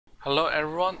Hello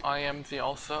everyone, I am the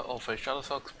author of a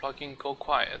Shadowsocks plugin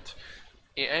GoQuiet.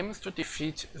 It aims to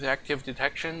defeat the active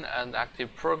detection and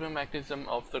active probing mechanism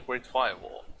of the Great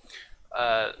Firewall.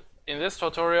 In this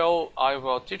tutorial, I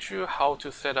will teach you how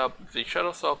to set up the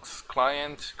Shadowsocks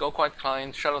client, GoQuiet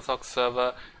client, Shadowsocks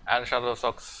server, and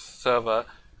Shadowsocks server,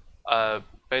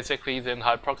 basically the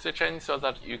entire proxy chain, so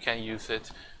that you can use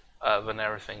it when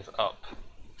everything's up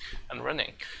and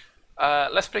running.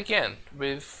 Let's begin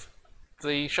with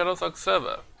the Shadowsocks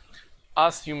server.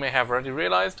 As you may have already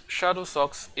realized,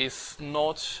 Shadowsocks is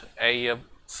not a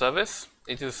service.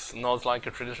 It is not like a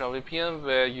traditional VPN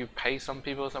where you pay some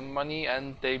people some money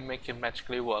and they make it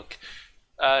magically work.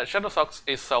 Shadowsocks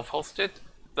is self-hosted.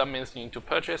 That means you need to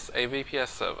purchase a VPS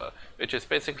server, which is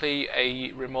basically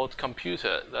a remote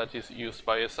computer that is used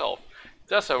by yourself.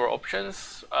 There are several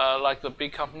options, like the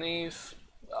big companies,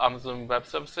 Amazon Web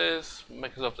Services,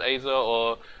 Microsoft Azure,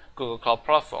 or Google Cloud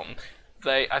Platform.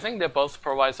 I think they both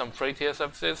provide some free tier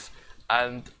services,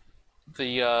 and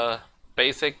the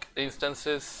basic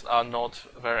instances are not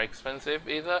very expensive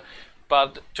either.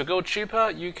 But to go cheaper,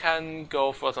 you can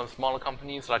go for some smaller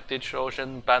companies like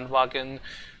DigitalOcean, Bandwagon.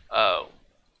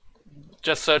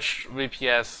 Just search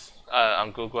VPS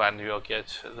on Google and you'll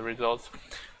get the results.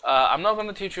 I'm not going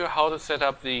to teach you how to set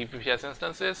up the VPS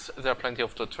instances. There are plenty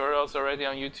of tutorials already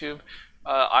on YouTube.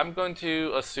 I'm going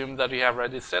to assume that you have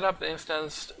already set up the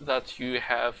instance, that you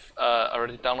have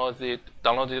already downloaded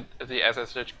the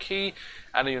SSH key,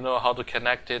 and you know how to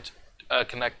connect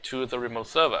to the remote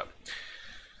server.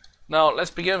 Now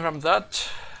let's begin from that.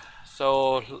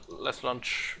 So let's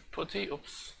launch PuTTY.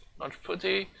 Launch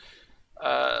PuTTY.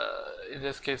 In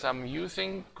this case, I'm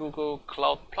using Google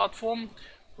Cloud Platform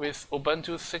with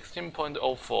Ubuntu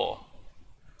 16.04.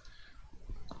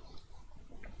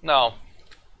 Now,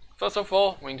 first of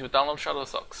all, we need to download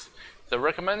Shadowsocks. The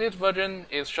recommended version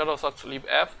is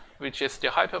Shadowsocks-libev, which is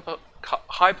the high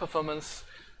performance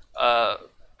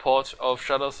port of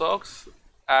Shadowsocks,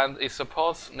 and it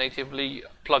supports natively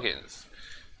plugins,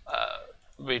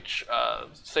 which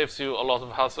saves you a lot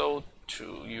of hassle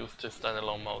to use the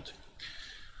standalone mode.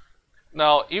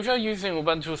 Now, if you're using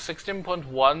Ubuntu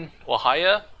 16.1 or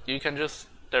higher, you can just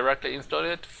directly install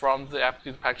it from the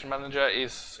apt-get package manager.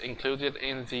 Is included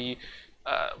in the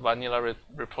vanilla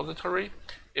repository.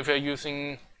 If you're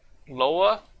using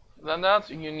lower than that,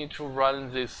 you need to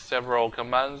run these several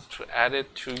commands to add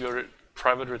it to your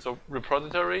private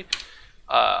repository.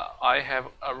 I have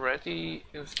already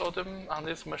installed them on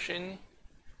this machine,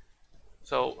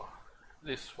 so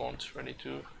this won't really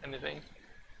do anything.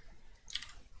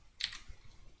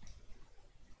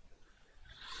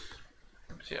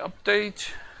 The update,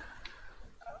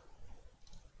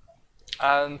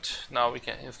 and now we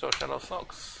can install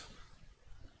Shadowsocks.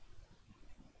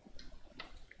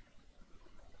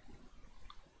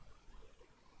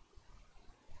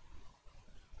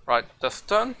 Right, that's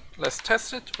done. Let's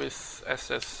test it with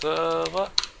SS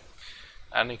server,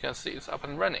 and you can see it's up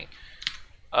and running.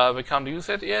 We can't use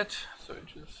it yet, so we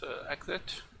just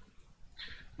exit.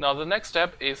 Now the next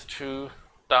step is to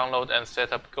download and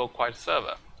set up GoQuiet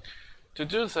server. To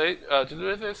do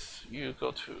this, you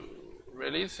go to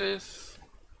releases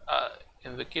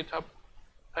in the GitHub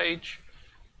page,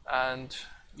 and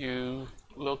you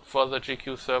look for the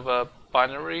GQ server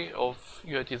binary of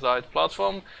your desired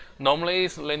platform. Normally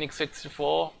it's Linux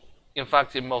 64. In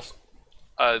fact, in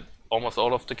almost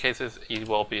all of the cases, it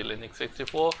will be Linux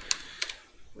 64.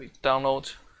 We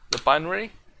download the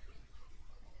binary,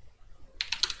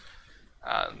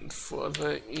 and for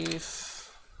the ease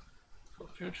for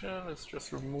future, let's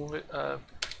just remove it,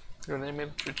 rename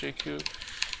it to GQ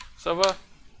server.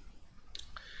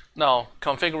 Now,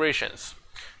 configurations.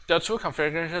 There are two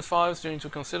configuration files you need to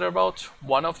consider about.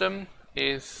 One of them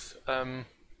is the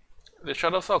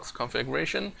Shadowsocks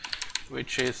configuration,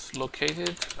 which is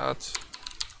located at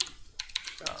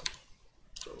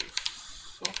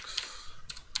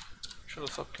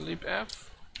Shadowsocks-libev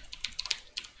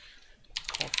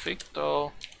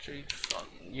config.json.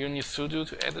 You need sudo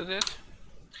to edit it.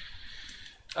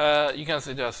 You can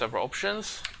see there are several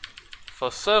options.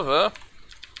 For server,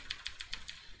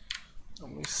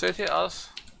 we set it as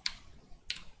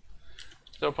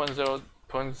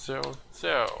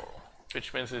 0.0.00,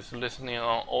 which means it's listening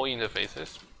on all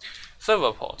interfaces.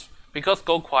 Server port, because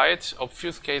GoQuiet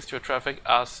obfuscates your traffic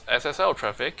as SSL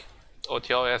traffic or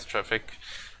TLS traffic,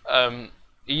 it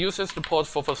uses the port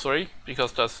 443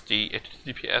 because that's the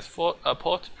HTTPS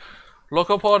port.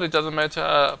 Local port, it doesn't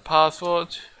matter.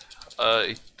 Password,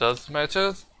 it does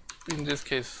matter. In this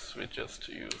case, we just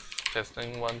use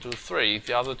testing 1, 2, 3.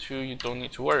 The other two you don't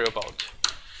need to worry about.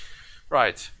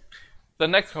 Right. The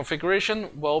next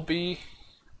configuration will be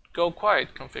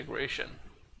GoQuiet configuration.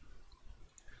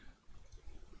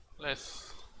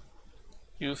 Let's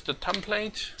use the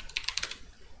template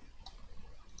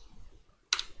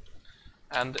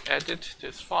and edit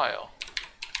this file.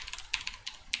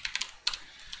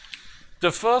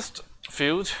 The first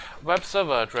field, web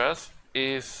server address,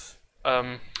 is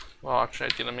well, actually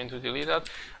I didn't mean to delete that.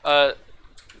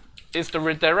 Is the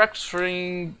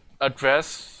redirecting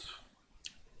address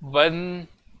when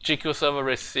GQ server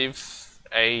receives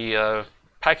a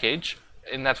package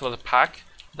in network pack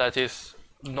that is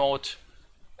not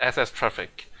SS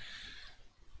traffic.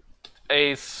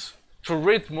 To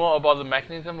read more about the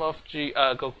mechanism of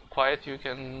GoQuiet, you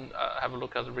can have a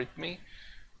look at the README.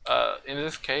 In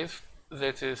this case,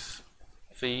 this is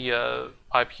the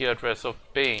IP address of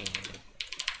Bing.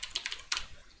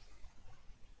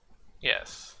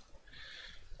 Yes.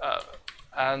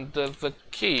 And the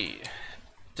key.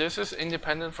 This is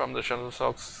independent from the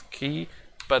Shadowsocks key,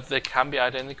 but they can be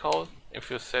identical if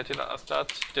you set it as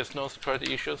that. There's no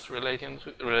security issues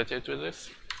related to this.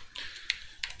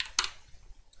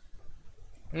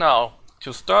 Now,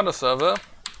 to start a server,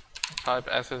 type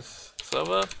SS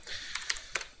server.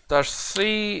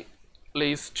 -C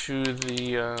leads to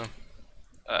the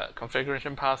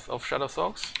configuration path of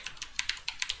Shadowsocks.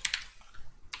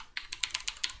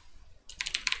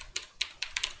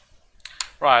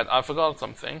 Right, I forgot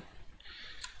something.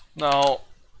 Now,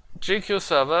 GQ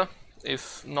server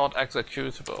is not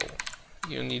executable.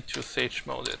 You need to sage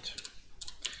mode it.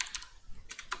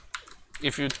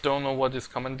 If you don't know what this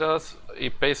command does,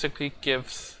 it basically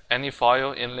gives any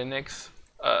file in Linux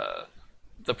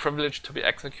the privilege to be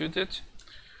executed.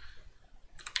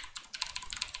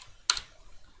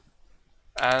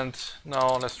 And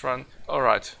now let's run.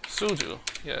 Alright, sudo.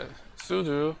 Yeah,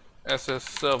 sudo ss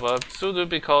server. Sudo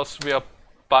because we are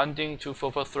binding to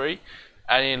 443,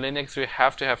 and in Linux we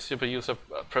have to have super user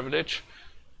privilege.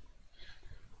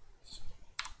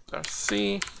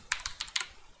 C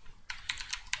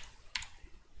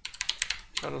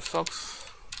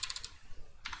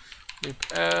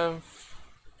shadowsocks-libev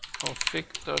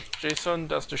config.json.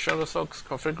 That's the Shadowsocks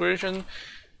configuration.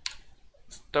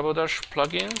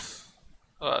 /plugins.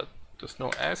 There's no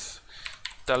S.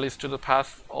 That leads to the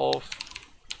path of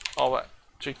our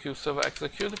GQ server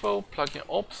executable, plugin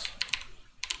ops.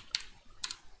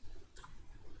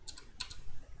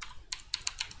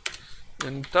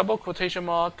 In double quotation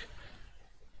mark,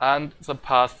 and the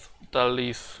path that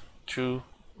leads to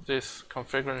this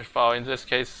configuration file. In this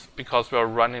case, because we are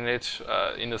running it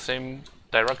in the same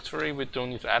directory, we don't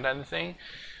need to add anything.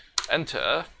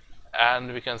 Enter,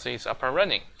 and we can see it's up and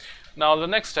running. Now the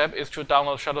next step is to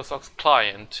download Shadowsocks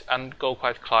client and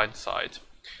GoQuiet client side.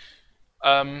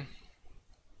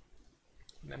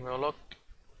 Then we'll look.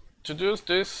 To do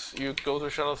this, you go to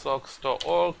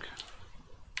shadowsocks.org.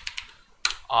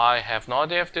 I have no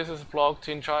idea if this is blocked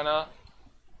in China.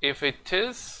 If it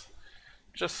is,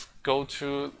 just go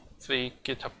to the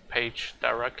GitHub page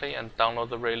directly and download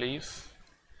the release.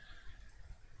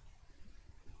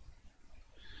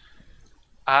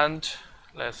 And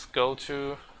let's go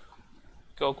to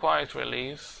GoQuiet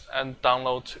release and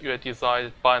download your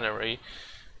desired binary.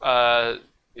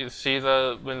 It's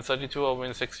either Win32 or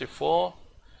Win64.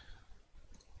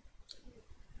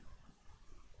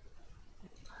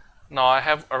 Now I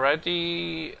have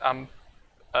already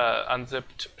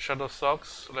unzipped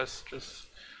Shadowsocks. Let's just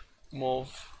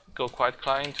move GoQuiet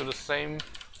client to the same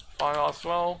file as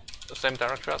well, the same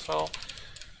directory as well.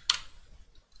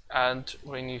 And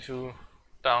we need to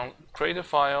create a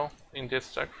file in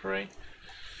this directory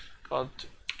called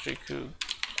GQ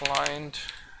client.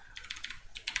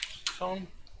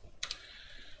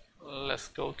 Let's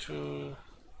go to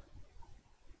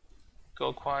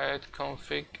GoQuiet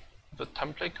config, the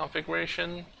template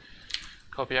configuration,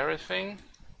 copy everything.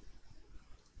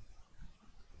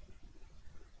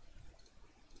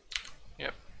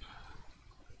 Yep.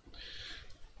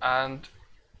 And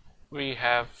we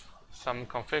have some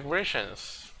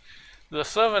configurations. The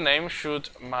server name should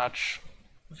match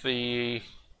the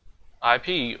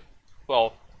IP.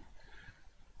 Well,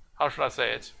 how should I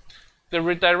say it? The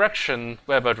redirection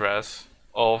web address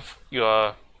of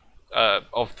your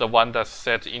of the one that's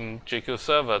set in GQ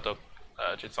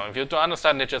server.json. If you don't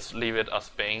understand it, just leave it as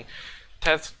being.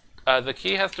 The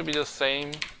key has to be the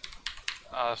same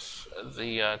as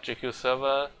the GQ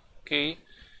server key.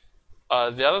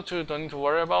 The other two don't need to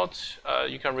worry about.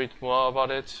 You can read more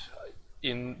about it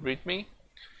in README.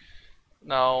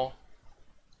 Now,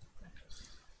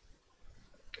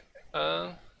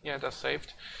 yeah, that's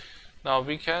saved. Now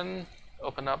we can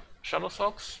open up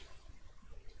Shadowsocks.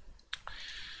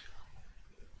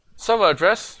 Server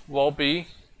address will be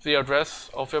the address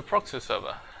of your proxy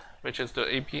server, which is the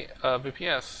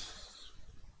VPS.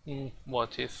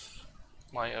 What is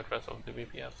my address of the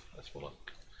VPS? Let's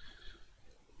look.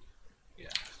 Yeah,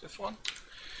 it's this one.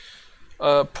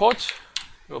 Port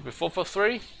will be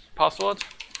 443. Password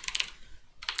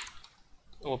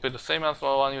will be the same as the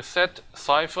one you set.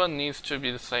 Cipher needs to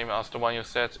be the same as the one you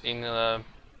set in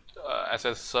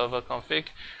SS server config.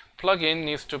 Plugin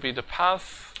needs to be the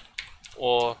path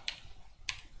or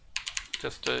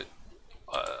just the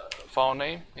file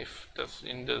name if that's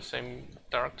in the same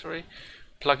directory.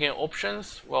 Plugin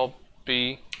options will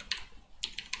be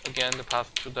again the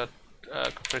path to that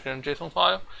configuration JSON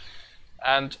file,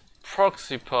 and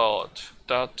proxy port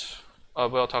that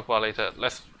we'll talk about later.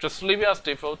 Let's just leave it as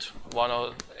default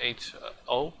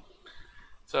 1080.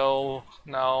 So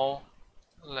now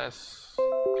let's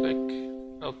click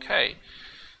OK.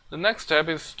 The next step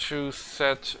is to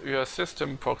set your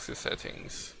system proxy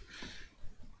settings.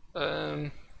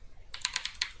 I'm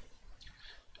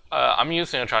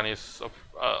using a Chinese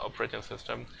operating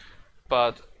system,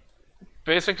 but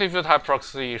basically if you type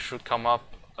proxy, it should come up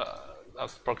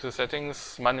as proxy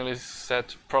settings. Manually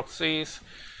set proxies,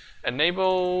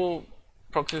 enable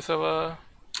proxy server,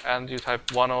 and you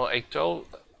type 1080.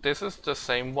 This is the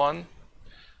same one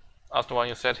as the one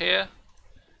you set here,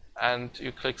 and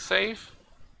you click save,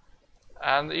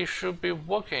 and it should be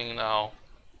working now.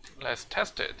 Let's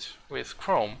test it with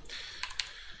Chrome.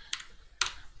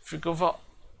 If you go for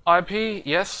IP,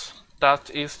 yes, that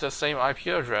is the same IP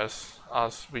address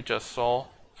as we just saw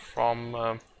from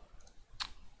our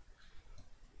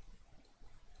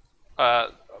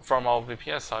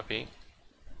VPS IP.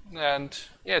 And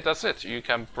yeah, that's it. You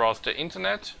can browse the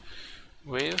internet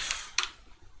with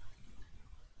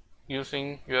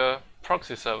using your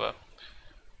proxy server.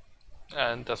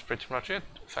 And that's pretty much it.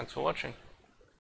 Thanks for watching.